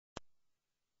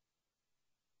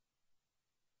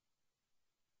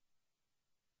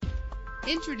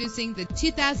Introducing the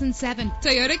 2007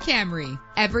 Toyota Camry.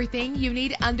 Everything you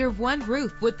need under one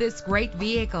roof with this great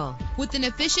vehicle. With an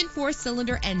efficient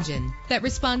 4-cylinder engine that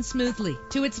responds smoothly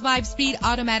to its 5-speed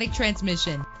automatic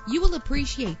transmission. You will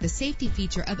appreciate the safety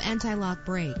feature of anti-lock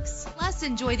brakes. Plus,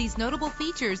 enjoy these notable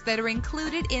features that are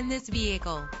included in this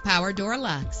vehicle. Power door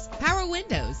locks, power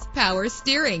windows, power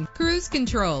steering, cruise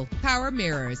control, power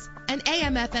mirrors, an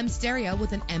AM/FM stereo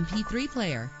with an MP3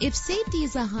 player. If safety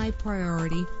is a high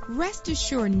priority, rest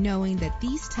assured knowing that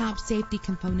these top safety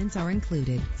components are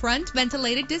included. Front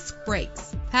ventilated disc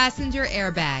brakes, passenger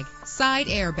airbag, side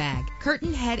airbag,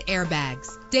 curtain head airbags,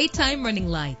 daytime running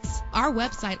lights. Our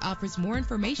website offers more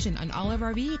information on all of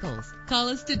our vehicles. Call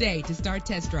us today to start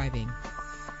test driving.